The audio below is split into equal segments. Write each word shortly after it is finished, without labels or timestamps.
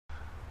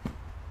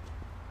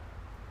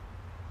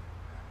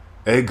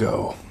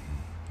Ego.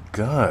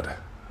 God,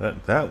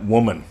 that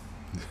woman.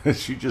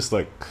 She just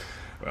like,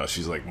 well,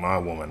 she's like my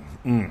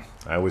woman.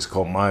 I always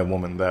call my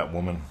woman that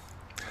woman.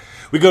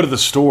 We go to the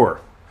store,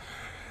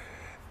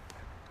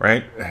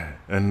 right?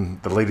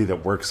 And the lady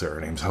that works there,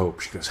 her name's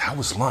Hope. She goes, "How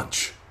was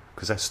lunch?"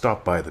 Because I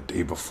stopped by the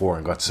day before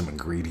and got some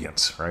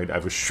ingredients, right? I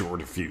was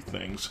short a few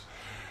things.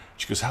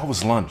 She goes, "How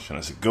was lunch?" And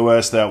I said, "Go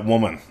ask that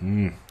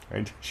woman."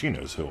 Right? She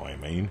knows who I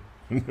mean.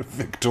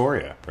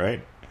 Victoria,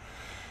 right?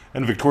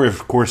 And Victoria,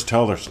 of course,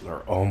 tells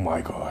her, "Oh my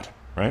God,"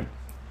 right?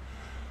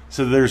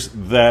 So there's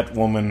that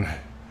woman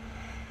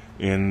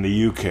in the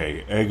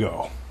UK,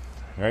 Ego,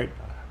 right?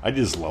 I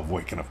just love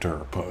waking up to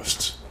her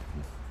posts.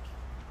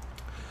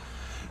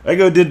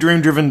 Ego did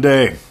Dream Driven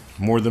Day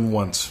more than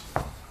once.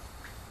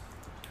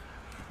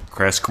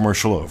 Crass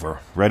commercial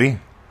over. Ready?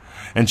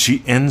 And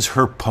she ends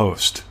her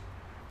post.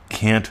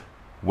 "Can't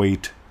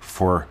wait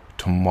for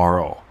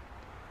tomorrow."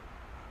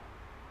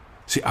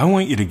 See, I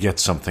want you to get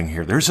something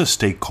here. There's a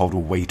state called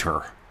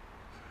waiter.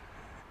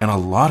 And a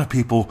lot of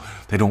people,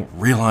 they don't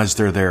realize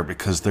they're there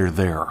because they're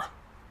there.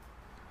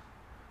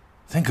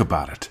 Think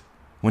about it.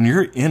 When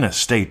you're in a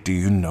state, do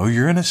you know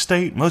you're in a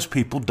state? Most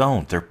people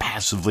don't. They're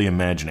passively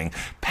imagining,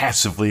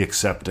 passively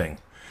accepting.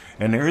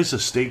 And there is a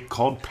state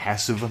called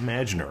passive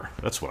imaginer.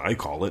 That's what I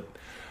call it.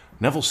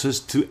 Neville says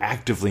to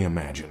actively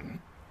imagine.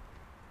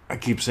 I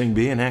keep saying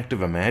be an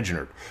active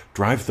imaginer.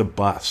 Drive the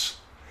bus.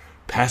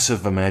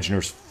 Passive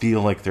imaginers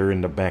feel like they're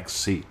in the back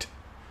seat,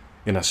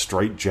 in a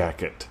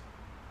straitjacket,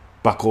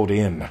 buckled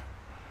in,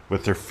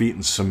 with their feet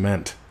in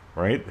cement,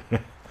 right?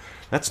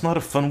 That's not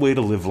a fun way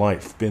to live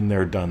life. Been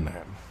there, done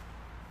that.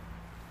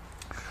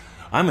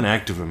 I'm an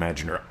active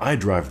imaginer. I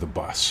drive the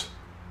bus.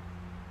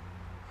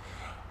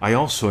 I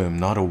also am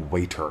not a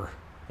waiter.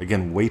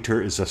 Again,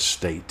 waiter is a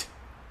state.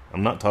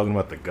 I'm not talking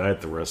about the guy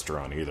at the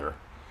restaurant either.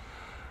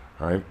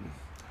 All right?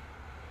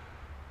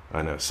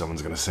 I know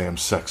someone's going to say I'm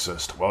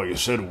sexist. Well, you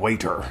said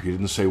waiter. You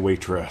didn't say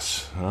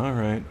waitress. All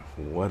right,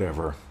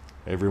 whatever.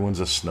 Everyone's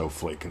a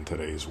snowflake in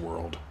today's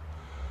world.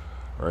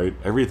 All right?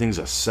 Everything's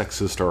a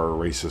sexist or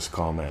a racist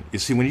comment. You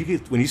see,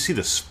 when you see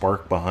the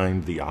spark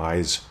behind the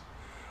eyes,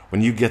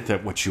 when you get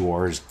that what you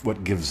are is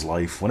what gives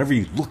life, whenever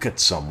you look at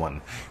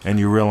someone and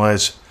you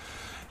realize,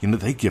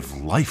 they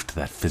give life to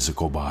that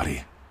physical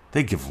body.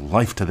 They give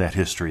life to that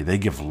history. They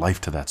give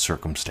life to that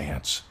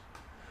circumstance.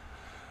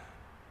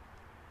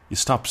 You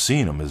stop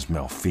seeing them as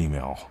male,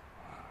 female,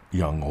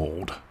 young,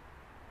 old.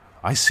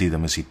 I see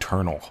them as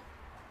eternal.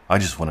 I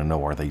just want to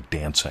know, are they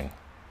dancing?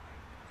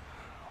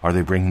 Are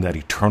they bringing that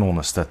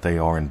eternalness that they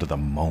are into the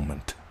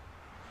moment?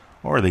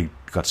 Or are they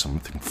got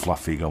something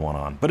fluffy going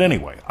on? But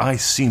anyway, I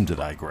seem to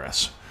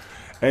digress.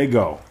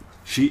 Ego,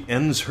 she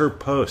ends her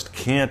post.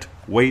 Can't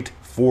wait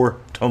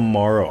for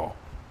tomorrow.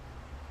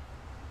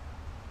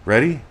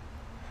 Ready?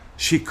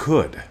 She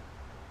could.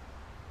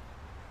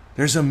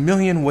 There's a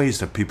million ways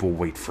that people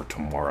wait for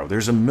tomorrow.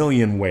 There's a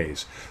million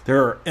ways.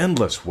 There are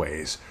endless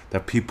ways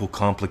that people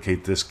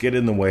complicate this, get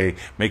in the way,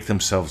 make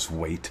themselves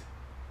wait.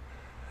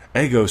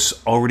 Ego's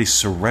already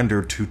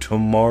surrendered to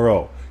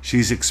tomorrow.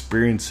 She's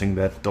experiencing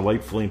that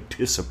delightful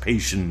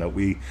anticipation that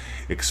we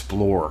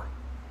explore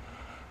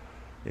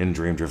in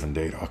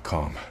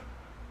DreamDrivenDay.com.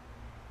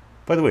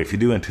 By the way, if you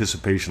do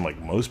anticipation like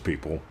most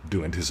people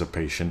do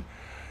anticipation,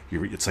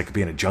 it's like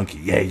being a junkie.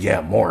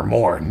 Yeah,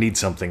 more. Need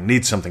something,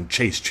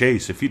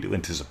 chase. If you do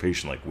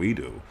anticipation like we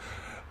do,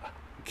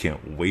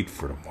 can't wait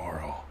for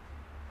tomorrow.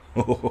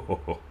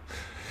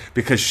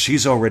 Because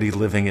she's already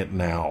living it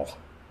now.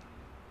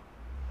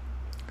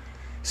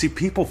 See,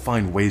 people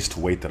find ways to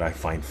wait that I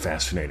find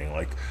fascinating.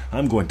 Like,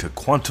 I'm going to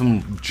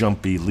quantum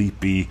jumpy,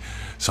 leapy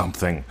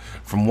something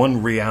from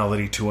one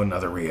reality to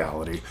another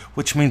reality,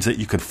 which means that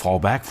you could fall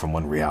back from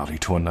one reality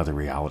to another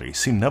reality.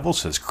 See, Neville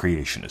says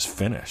creation is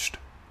finished.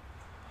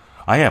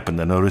 I happen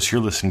to notice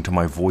you're listening to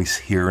my voice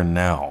here and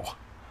now.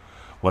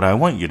 What I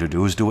want you to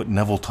do is do what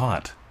Neville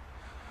taught.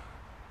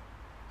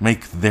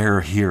 Make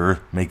there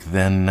here, make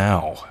then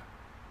now.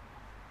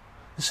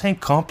 This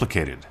ain't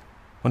complicated.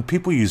 When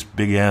people use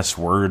big-ass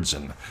words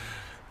and...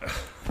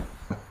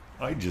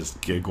 I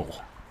just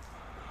giggle.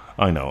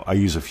 I know, I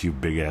use a few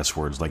big-ass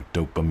words like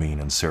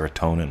dopamine and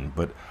serotonin,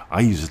 but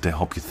I use it to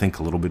help you think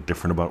a little bit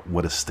different about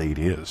what a state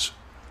is.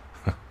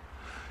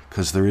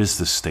 Because there is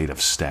this state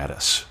of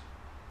status.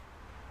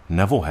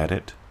 Neville had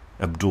it.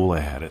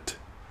 Abdullah had it.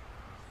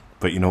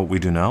 But you know what we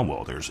do now?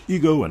 Well, there's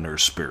ego and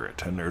there's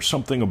spirit. And there's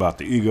something about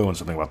the ego and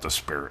something about the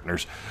spirit.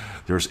 And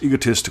there's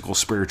egotistical,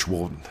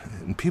 spiritual.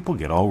 And people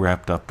get all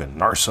wrapped up in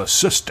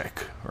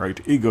narcissistic, right?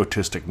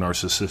 Egotistic,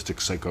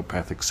 narcissistic,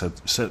 psychopathic,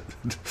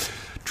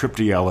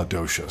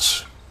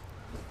 triptyalidocious.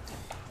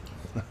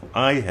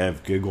 I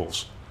have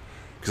giggles.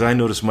 Because I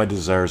notice my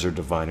desires are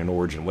divine in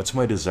origin. What's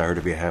my desire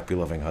to be a happy,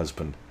 loving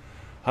husband?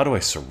 How do I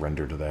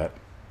surrender to that?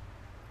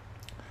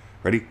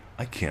 Ready?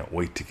 I can't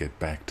wait to get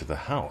back to the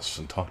house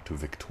and talk to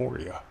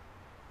Victoria.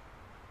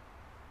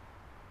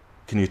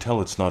 Can you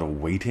tell it's not a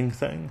waiting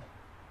thing?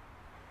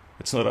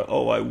 It's not a,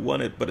 oh, I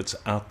want it, but it's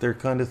out there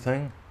kind of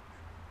thing.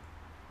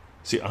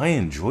 See, I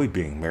enjoy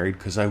being married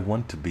because I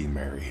want to be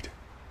married.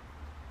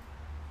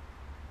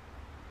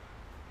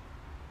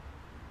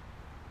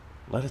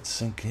 Let it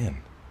sink in.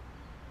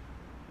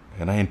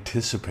 And I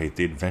anticipate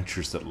the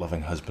adventures that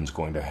loving husband's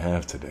going to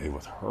have today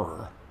with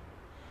her.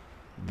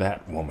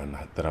 That woman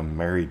that I'm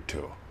married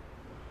to.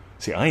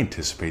 See, I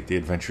anticipate the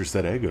adventures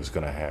that Ego's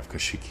going to have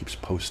because she keeps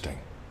posting.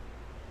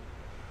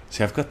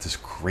 See, I've got this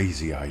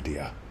crazy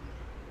idea.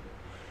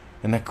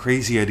 And that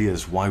crazy idea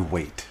is, why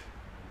wait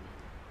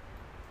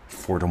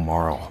for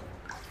tomorrow?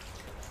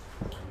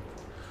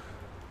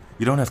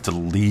 You don't have to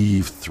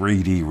leave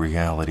 3D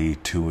reality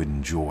to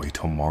enjoy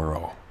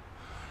tomorrow.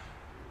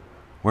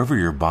 Wherever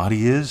your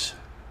body is,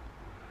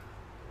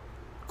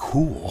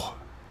 cool.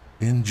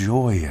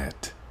 Enjoy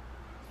it.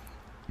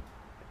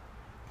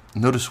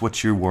 Notice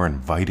what you were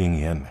inviting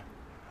in.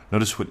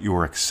 Notice what you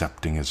were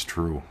accepting as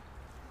true.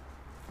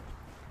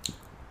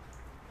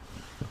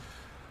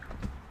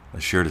 I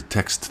shared a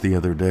text the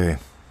other day,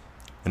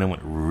 and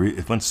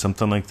it went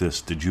something like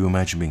this. Did you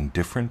imagine being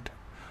different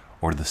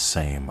or the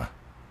same?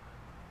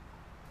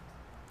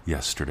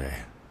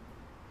 Yesterday.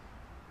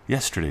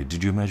 Yesterday,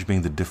 did you imagine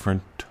being the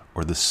different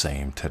or the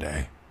same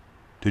today?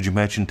 Did you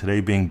imagine today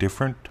being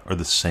different or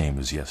the same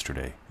as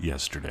yesterday?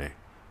 Yesterday.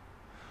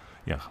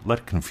 Yeah, let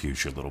it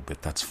confuse you a little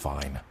bit. That's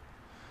fine.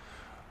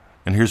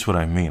 And here's what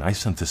I mean. I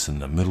sent this in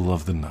the middle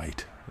of the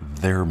night.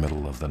 Their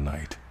middle of the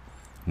night.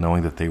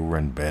 Knowing that they were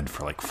in bed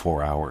for like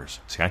 4 hours.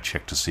 See, I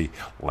checked to see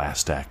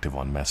last active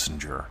on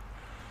Messenger.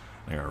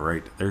 They're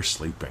right. They're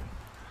sleeping.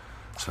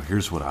 So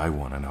here's what I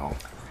want to know.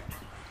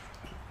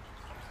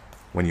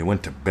 When you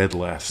went to bed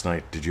last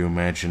night, did you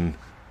imagine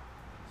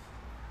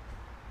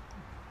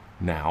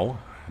now?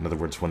 In other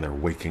words, when they're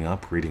waking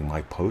up, reading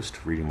my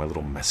post, reading my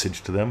little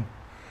message to them.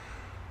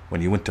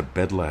 When you went to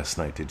bed last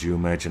night, did you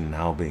imagine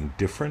now being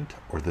different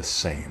or the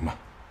same?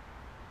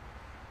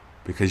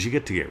 Because you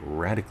get to get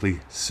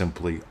radically,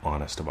 simply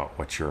honest about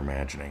what you're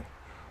imagining.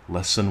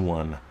 Lesson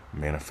 1,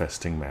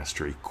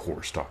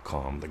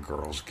 ManifestingMasteryCourse.com. The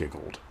girls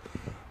giggled.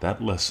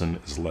 That lesson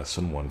is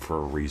lesson 1 for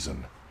a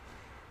reason.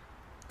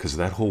 Because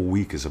that whole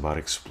week is about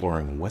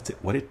exploring what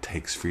it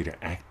takes for you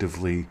to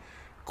actively,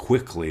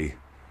 quickly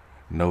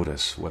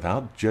notice,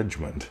 without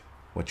judgment,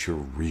 what you're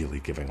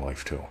really giving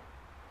life to.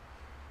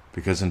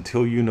 Because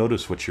until you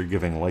notice what you're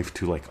giving life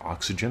to, like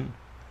oxygen,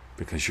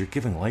 because you're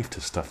giving life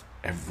to stuff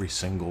every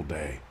single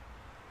day.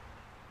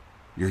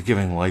 You're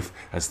giving life,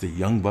 as the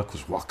young buck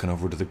was walking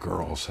over to the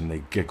girls and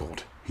they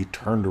giggled. He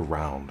turned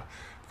around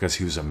because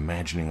he was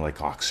imagining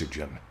like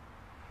oxygen.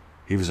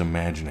 He was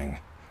imagining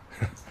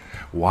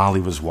while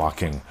he was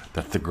walking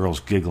that the girls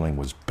giggling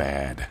was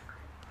bad.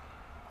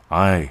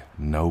 I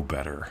know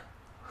better.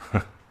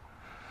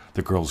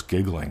 The girls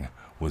giggling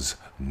was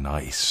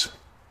nice.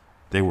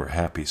 They were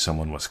happy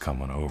someone was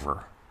coming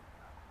over.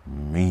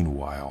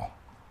 Meanwhile,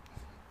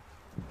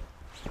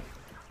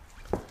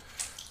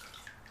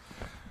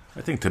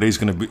 I think today's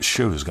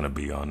show is going to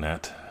be on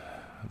that.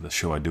 The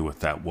show I do with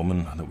that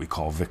woman that we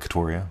call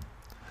Victoria.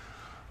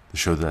 The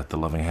show that the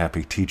loving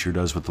happy teacher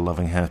does with the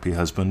loving happy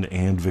husband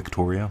and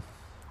Victoria.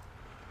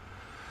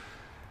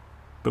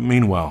 But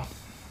meanwhile,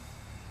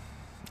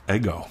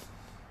 Ego.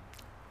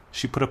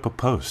 She put up a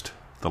post.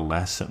 The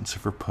last sentence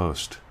of her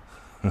post.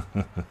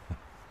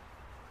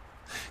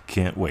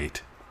 Can't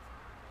wait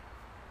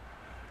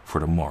for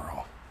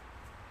tomorrow.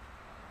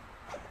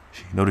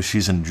 Notice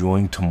she's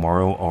enjoying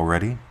tomorrow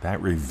already.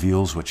 That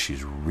reveals what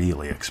she's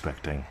really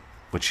expecting,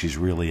 what she's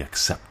really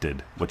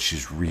accepted, what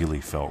she's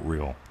really felt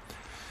real.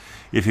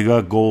 If you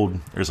got gold,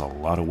 there's a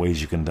lot of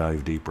ways you can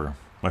dive deeper.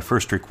 My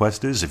first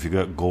request is, if you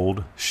got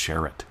gold,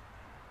 share it.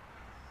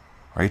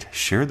 Right?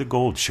 Share the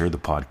gold, share the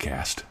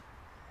podcast.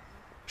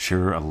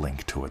 Share a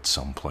link to it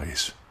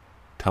someplace.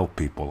 Tell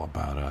people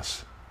about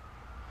us.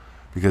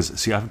 Because,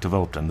 see, I've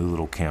developed a new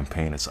little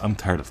campaign. I'm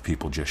tired of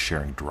people just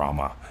sharing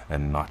drama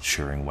and not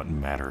sharing what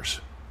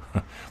matters.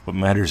 What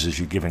matters is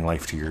you giving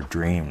life to your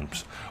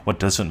dreams. What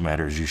doesn't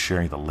matter is you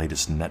sharing the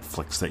latest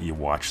Netflix that you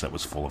watched that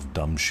was full of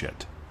dumb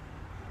shit.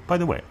 By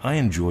the way, I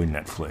enjoy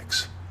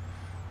Netflix.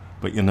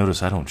 But you'll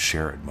notice I don't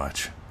share it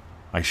much.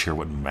 I share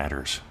what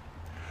matters.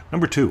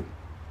 Number 2.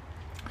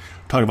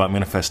 Talk about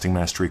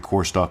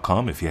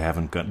ManifestingMasteryCourse.com. If you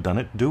haven't done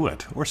it, do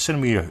it. Or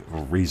send me a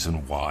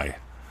reason why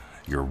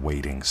you're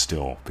waiting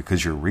still,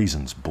 because your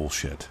reason's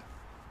bullshit.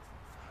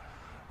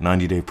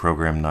 90-day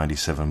program,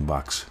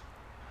 $97.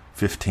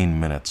 15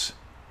 minutes.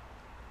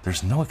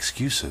 There's no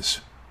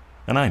excuses.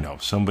 And I know,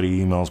 somebody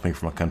emails me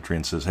from a country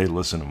and says, hey,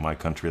 listen, in my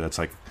country, that's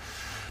like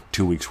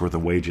 2 weeks worth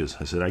of wages.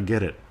 I said, I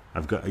get it.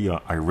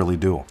 I really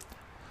do.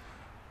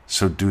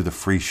 So do the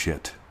free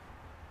shit.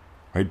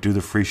 Right? Do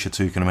the free shit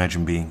so you can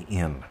imagine being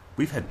in.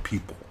 We've had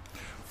people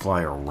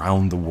fly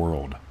around the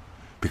world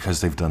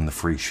because they've done the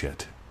free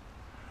shit.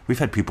 We've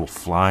had people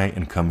fly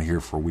and come here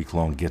for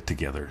week-long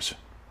get-togethers.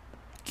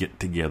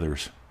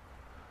 Get-togethers.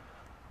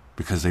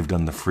 Because they've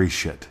done the free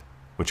shit,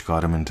 which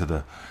got them into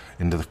the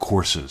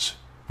courses,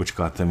 which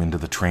got them into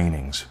the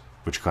trainings,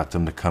 which got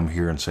them to come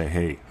here and say,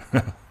 hey,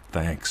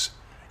 thanks,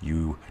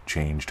 you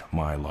changed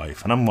my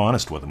life. And I'm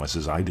honest with them. I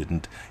says, I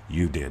didn't,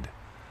 you did.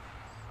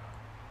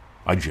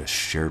 I just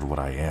shared what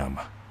I am.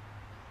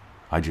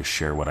 I just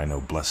share what I know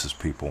blesses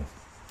people.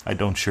 I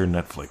don't share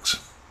Netflix.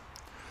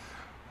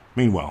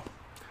 Meanwhile,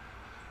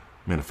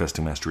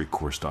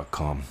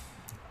 ManifestingMasteryCourse.com.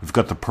 We've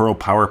got the Pearl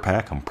Power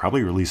Pack. I'm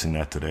probably releasing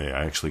that today.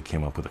 I actually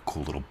came up with a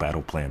cool little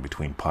battle plan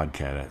between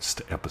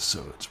podcast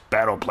episodes.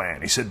 Battle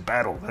plan. He said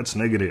battle. That's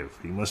negative.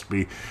 He must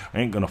be... I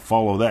ain't going to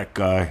follow that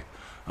guy.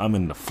 I'm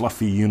in the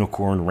fluffy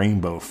unicorn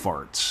rainbow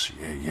farts.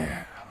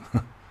 Yeah.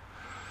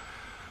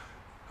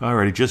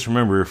 Alrighty, just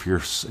remember, if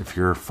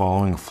you're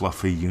following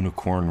fluffy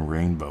unicorn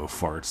rainbow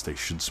farts, they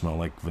should smell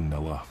like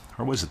vanilla.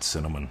 Or was it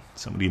cinnamon?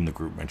 Somebody in the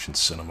group mentioned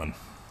cinnamon.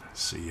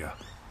 See ya.